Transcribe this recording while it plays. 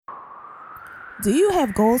Do you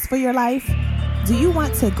have goals for your life? Do you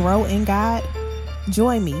want to grow in God?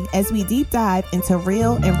 Join me as we deep dive into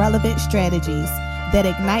real and relevant strategies that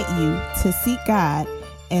ignite you to seek God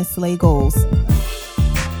and slay goals.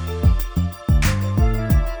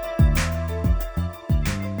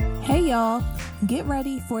 Hey y'all, get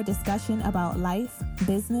ready for a discussion about life,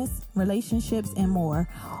 business, relationships, and more,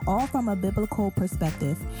 all from a biblical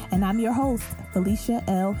perspective. And I'm your host, Felicia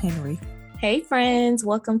L. Henry. Hey friends,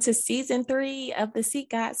 welcome to season 3 of the Seek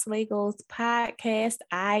God Slay Goals podcast.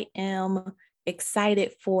 I am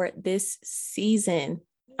excited for this season.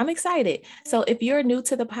 I'm excited. So if you're new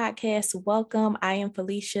to the podcast, welcome. I am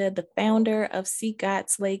Felicia, the founder of Seek God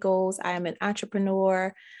Slay Goals. I am an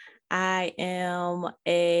entrepreneur. I am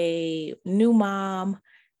a new mom.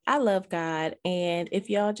 I love God. And if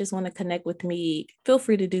y'all just want to connect with me, feel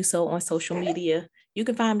free to do so on social media. You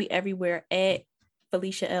can find me everywhere at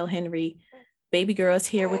Felicia L. Henry. Baby girl is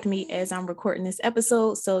here with me as I'm recording this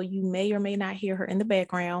episode, so you may or may not hear her in the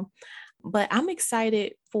background. But I'm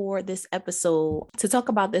excited for this episode to talk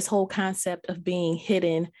about this whole concept of being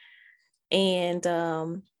hidden. And,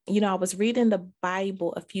 I was reading the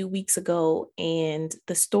Bible a few weeks ago, and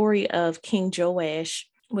the story of King Joash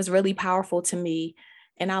was really powerful to me.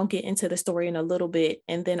 And I'll get into the story in a little bit.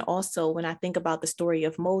 And then also when I think about the story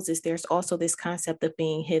of Moses, there's also this concept of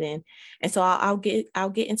being hidden. And so I'll get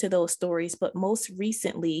into those stories. But most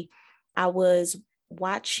recently, I was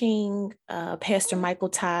watching Pastor Michael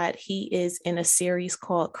Todd. He is in a series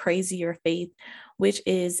called Crazier Faith, which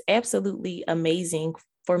is absolutely amazing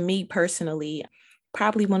for me personally.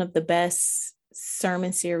 Probably one of the best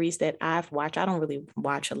sermon series that I've watched. I don't really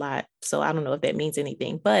watch a lot, so I don't know if that means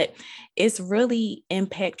anything, but it's really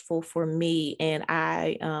impactful for me. And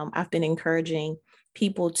I've been encouraging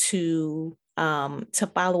people to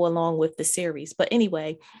follow along with the series. But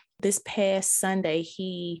anyway, this past Sunday,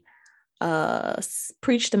 he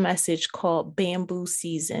preached a message called Bamboo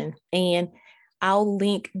Season, and I'll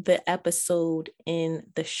link the episode in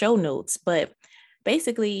the show notes. But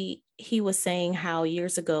basically, he was saying how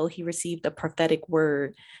years ago he received a prophetic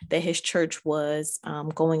word that his church was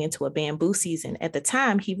going into a bamboo season. At the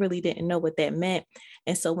time, he really didn't know what that meant.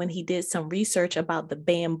 And so when he did some research about the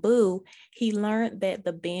bamboo, he learned that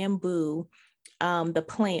the bamboo, the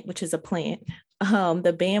plant, which is a plant,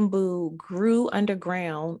 the bamboo grew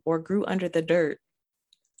underground or grew under the dirt,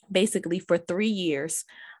 basically for 3 years.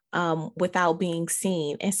 Without being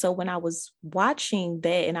seen. And so when I was watching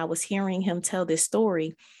that and I was hearing him tell this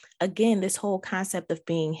story, again, this whole concept of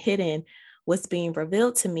being hidden was being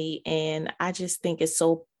revealed to me. And I just think it's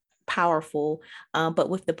so powerful. But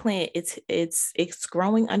with the plant, it's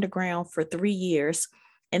growing underground for 3 years.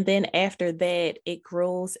 And then after that, it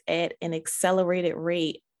grows at an accelerated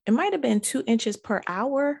rate. It might have been 2 inches per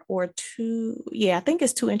hour or I think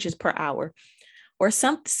it's 2 inches per hour, or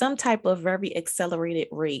some type of very accelerated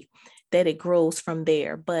rate that it grows from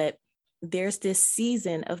there. But there's this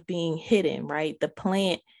season of being hidden, right? The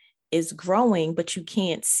plant is growing, but you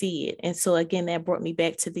can't see it. And so again, that brought me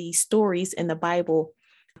back to these stories in the Bible,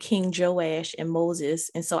 King Joash and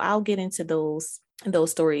Moses. And so I'll get into those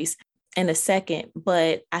stories in a second.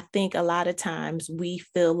 But I think a lot of times we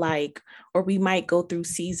feel like, or we might go through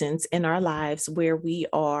seasons in our lives where we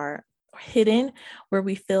are hidden, where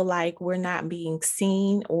we feel like we're not being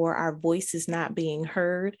seen or our voice is not being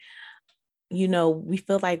heard. We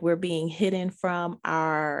feel like we're being hidden from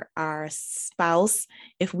our spouse.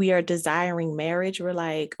 If we are desiring marriage, we're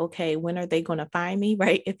like, okay, when are they going to find me,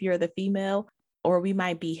 right? If you're the female. Or we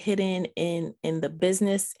might be hidden in the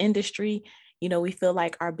business industry. We feel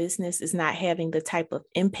like our business is not having the type of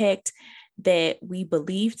impact that we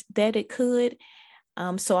believed that it could.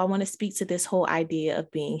 So I want to speak to this whole idea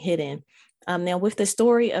of being hidden. Now, with the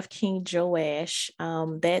story of King Joash,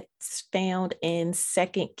 that's found in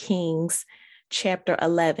 2 Kings chapter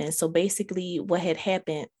 11. So basically what had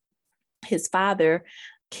happened, his father,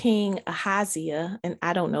 King Ahaziah, and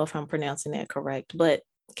I don't know if I'm pronouncing that correct, but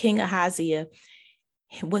King Ahaziah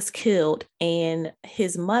was killed, and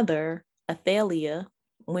his mother, Athaliah,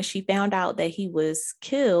 when she found out that he was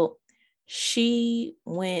killed, she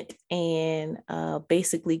went and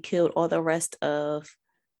basically killed all the rest of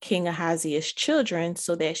King Ahaziah's children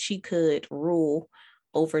so that she could rule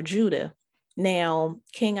over Judah. Now,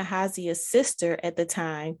 King Ahaziah's sister at the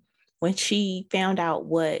time, when she found out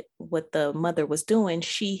what the mother was doing,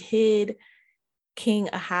 she hid King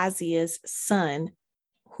Ahaziah's son,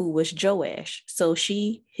 who was Joash. So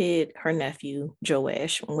she hid her nephew,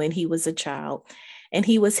 Joash, when he was a child. And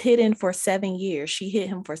he was hidden for 7 years. She hid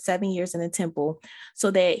him for 7 years in the temple so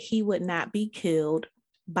that he would not be killed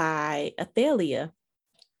by Athaliah.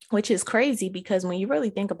 which is crazy because when you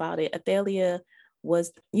really think about it, Athaliah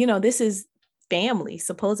was, this is family,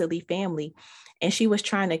 supposedly family, and she was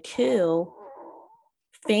trying to kill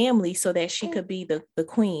family so that she could be the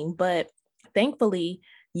queen. But thankfully,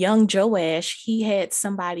 young Joash, he had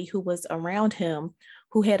somebody who was around him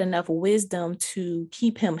who had enough wisdom to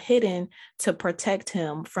keep him hidden to protect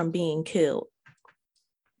him from being killed.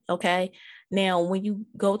 Okay. Now, when you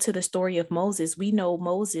go to the story of Moses, we know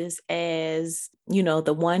Moses as,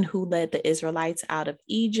 the one who led the Israelites out of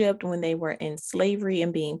Egypt when they were in slavery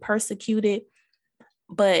and being persecuted.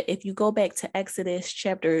 But if you go back to Exodus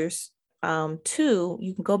chapters 2,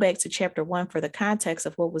 you can go back to chapter 1 for the context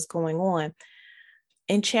of what was going on.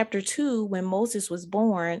 In chapter 2, when Moses was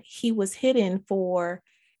born, he was hidden for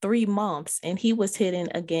 3 months, and he was hidden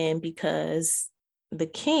again because the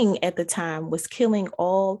king at the time was killing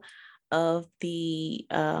all of the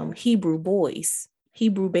Hebrew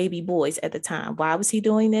baby boys at the time. Why was he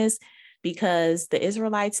doing this? Because the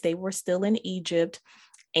Israelites, they were still in Egypt,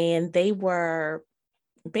 and they were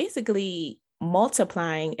basically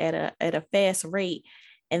multiplying at a fast rate,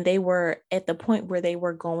 and they were at the point where there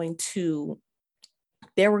were going to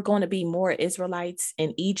be more Israelites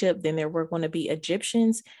in Egypt than there were going to be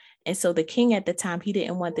Egyptians. And so the king at the time, he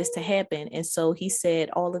didn't want this to happen. And so he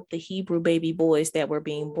said all of the Hebrew baby boys that were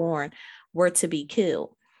being born were to be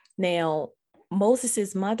killed. Now,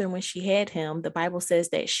 Moses's mother, when she had him, the Bible says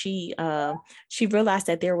that she realized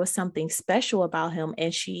that there was something special about him,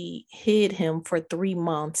 and she hid him for 3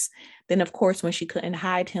 months. Then, of course, when she couldn't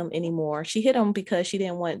hide him anymore, she hid him because she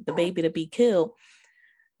didn't want the baby to be killed.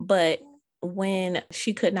 But when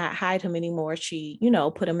she could not hide him anymore, she,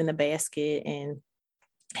 put him in the basket and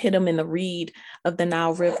hid him in the reed of the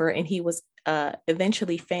Nile River, and he was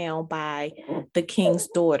eventually found by the king's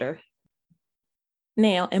daughter.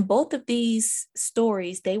 Now, in both of these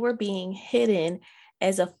stories, they were being hidden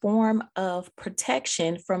as a form of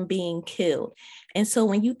protection from being killed. And so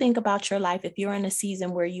when you think about your life, if you're in a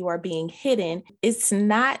season where you are being hidden, it's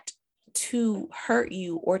not to hurt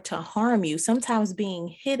you or to harm you. Sometimes being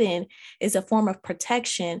hidden is a form of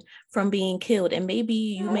protection from being killed. And maybe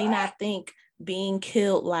you may not think being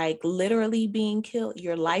killed, like literally being killed,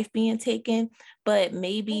 your life being taken, but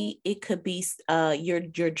maybe it could be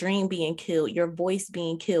your dream being killed, your voice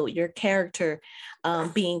being killed, your character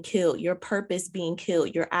being killed, your purpose being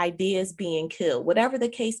killed, your ideas being killed, whatever the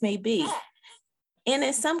case may be. And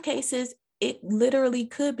in some cases, it literally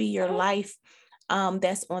could be your life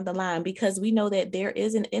that's on the line, because we know that there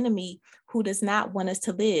is an enemy who does not want us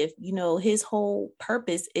to live. His whole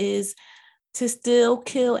purpose is to still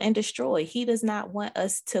kill and destroy. He does not want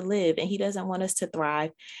us to live, and he doesn't want us to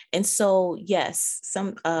thrive. And so, yes,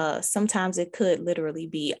 sometimes it could literally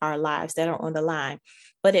be our lives that are on the line,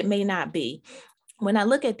 but it may not be. When I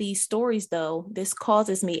look at these stories, though, this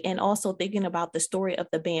causes me, and also thinking about the story of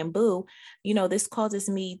the bamboo, this causes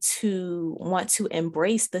me to want to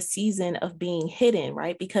embrace the season of being hidden,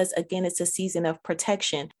 right? Because again, it's a season of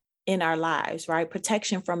protection in our lives, right?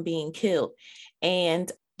 Protection from being killed.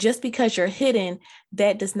 And just because you're hidden,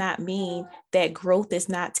 that does not mean that growth is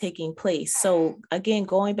not taking place. So again,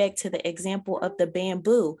 going back to the example of the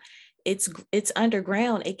bamboo, it's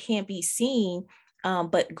underground, it can't be seen,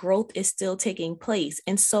 but growth is still taking place.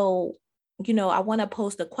 And so, I want to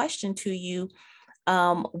pose the question to you,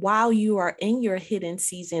 while you are in your hidden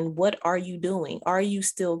season, what are you doing? Are you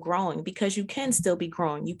still growing? Because you can still be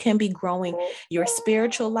growing. You can be growing your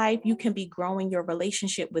spiritual life. You can be growing your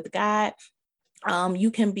relationship with God. You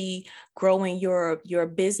can be growing your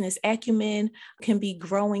business acumen, can be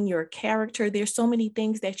growing your character. There's so many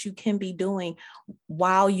things that you can be doing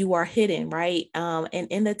while you are hidden, right? And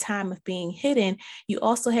in the time of being hidden, you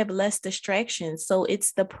also have less distractions. So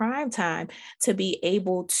it's the prime time to be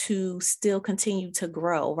able to still continue to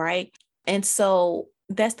grow, right? And so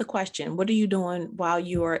that's the question. What are you doing while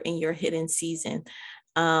you are in your hidden season?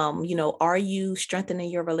 Are you strengthening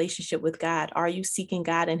your relationship with God? Are you seeking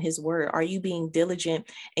God in his word? Are you being diligent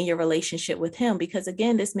in your relationship with him? Because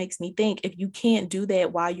again, this makes me think, if you can't do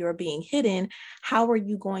that while you're being hidden, how are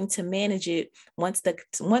you going to manage it once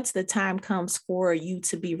the time comes for you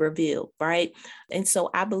to be revealed, right? And so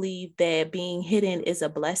I believe that being hidden is a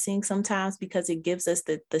blessing sometimes, because it gives us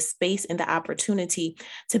the space and the opportunity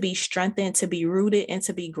to be strengthened, to be rooted, and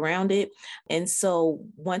to be grounded. And so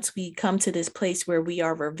once we come to this place where we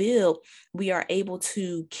are revealed, we are able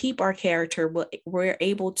to keep our character. We're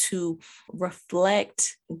able to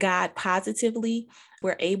reflect God positively.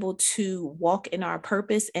 We're able to walk in our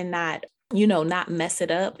purpose and not mess it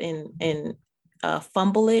up and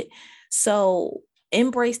fumble it. So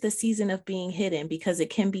embrace the season of being hidden, because it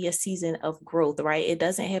can be a season of growth, right? It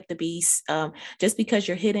doesn't have to be just because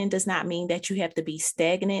you're hidden does not mean that you have to be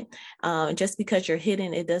stagnant. Just because you're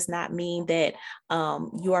hidden, it does not mean that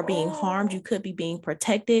you are being harmed. You could be being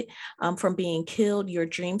protected from being killed. Your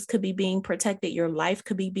dreams could be being protected. Your life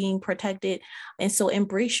could be being protected. And so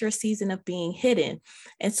embrace your season of being hidden.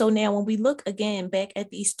 And so now when we look again back at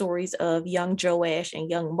these stories of young Joash and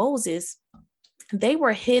young Moses, they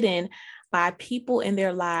were hidden by people in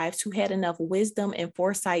their lives who had enough wisdom and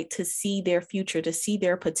foresight to see their future, to see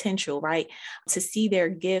their potential, right? To see their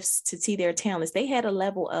gifts, to see their talents. They had a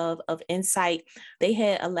level of insight. They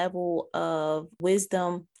had a level of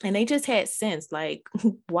wisdom, and they just had sense. Like,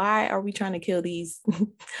 why are we trying to kill these?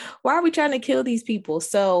 Why are we trying to kill these people?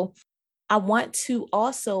 So I want to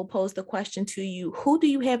also pose the question to you: who do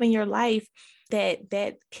you have in your life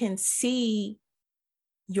that can see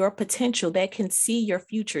your potential, that can see your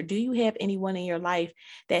future? Do you have anyone in your life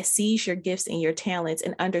that sees your gifts and your talents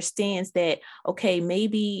and understands that, okay,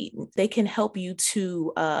 maybe they can help you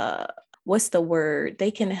to, what's the word?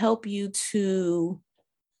 They can help you to,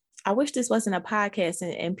 I wish this wasn't a podcast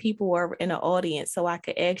and people were in the audience so I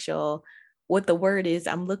could ask y'all what the word is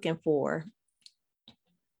I'm looking for.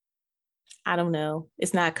 I don't know.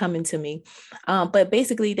 It's not coming to me. But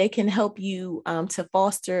basically they can help you to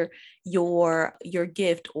foster your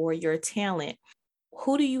gift or your talent.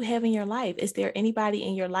 Who do you have in your life? Is there anybody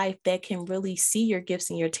in your life that can really see your gifts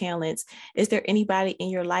and your talents? Is there anybody in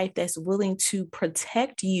your life that's willing to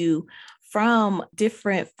protect you from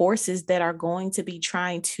different forces that are going to be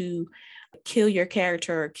trying to kill your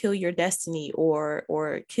character or kill your destiny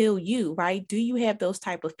or kill you, right? Do you have those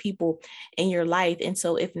type of people in your life? And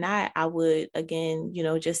so if not, I would, again,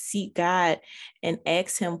 just seek God and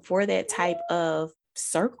ask him for that type of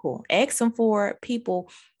circle. Ask him for people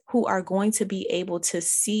who are going to be able to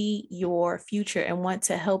see your future and want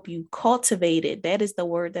to help you cultivate it. That is the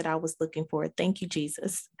word that I was looking for. Thank you,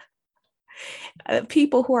 Jesus.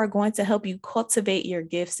 People who are going to help you cultivate your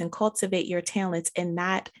gifts and cultivate your talents and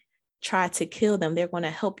not try to kill them. They're going to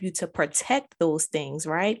help you to protect those things,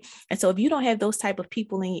 right? And so if you don't have those type of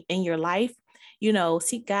people in your life,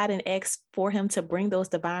 seek God and ask for him to bring those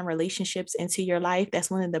divine relationships into your life. That's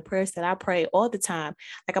one of the prayers that I pray all the time.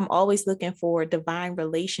 Like, I'm always looking for divine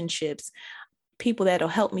relationships, people that'll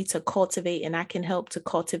help me to cultivate, and I can help to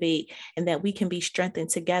cultivate, and that we can be strengthened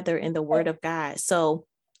together in the word of God. So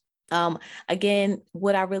again,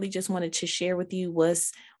 what I really just wanted to share with you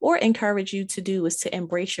was, or encourage you to do, is to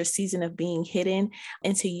embrace your season of being hidden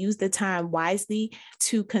and to use the time wisely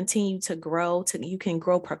to continue to grow. You can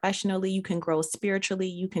grow professionally, you can grow spiritually,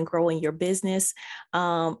 you can grow in your business.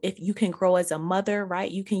 If you can grow as a mother, right,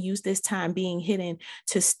 you can use this time being hidden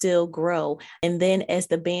to still grow. And then as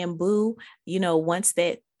the bamboo, once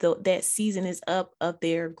that season is up of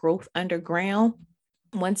their growth underground,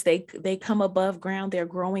 once they come above ground, they're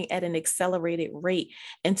growing at an accelerated rate.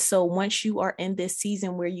 And so once you are in this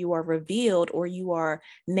season where you are revealed, or you are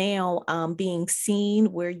now being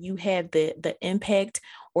seen, where you have the impact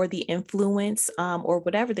or the influence, or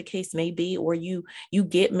whatever the case may be, or you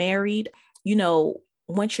get married,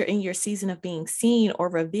 once you're in your season of being seen or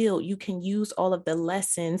revealed, you can use all of the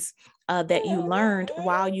lessons that you learned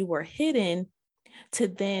while you were hidden to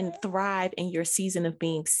then thrive in your season of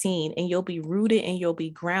being seen, and you'll be rooted and you'll be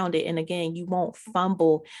grounded. And again, you won't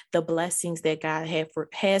fumble the blessings that God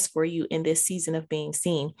has for you in this season of being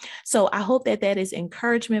seen. So I hope that is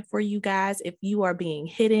encouragement for you guys. If you are being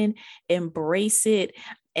hidden, embrace it.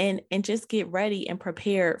 And just get ready and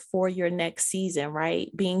prepare for your next season, right?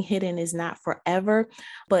 Being hidden is not forever,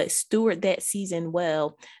 but steward that season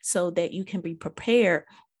well so that you can be prepared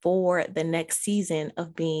for the next season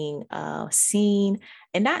of being seen,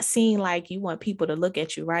 and not seen like you want people to look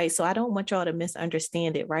at you, right? So I don't want y'all to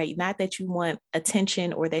misunderstand it, right? Not that you want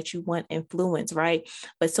attention or that you want influence, right?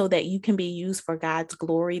 But so that you can be used for God's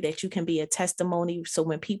glory, that you can be a testimony. So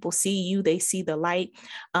when people see you, they see the light,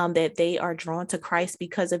 that they are drawn to Christ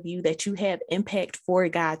because of you, that you have impact for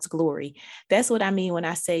God's glory. That's what I mean when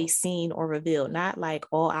I say seen or revealed, not like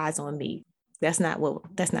all eyes on me. That's not what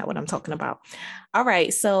I'm talking about. All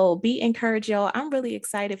right. So be encouraged, y'all. I'm really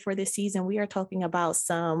excited for this season. We are talking about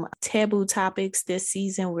some taboo topics this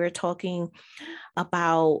season. We're talking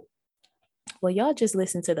about, well, y'all just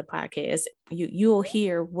listen to the podcast. You'll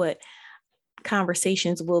hear what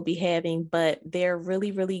conversations we'll be having, but they're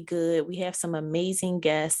really, really good. We have some amazing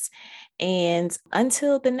guests. And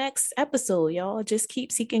until the next episode, y'all just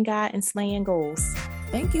keep seeking God and slaying goals.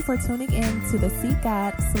 Thank you for tuning in to the Seek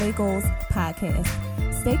God, Slay Goals podcast.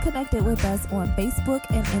 Stay connected with us on Facebook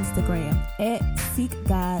and Instagram at Seek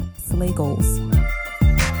God, Slay Goals.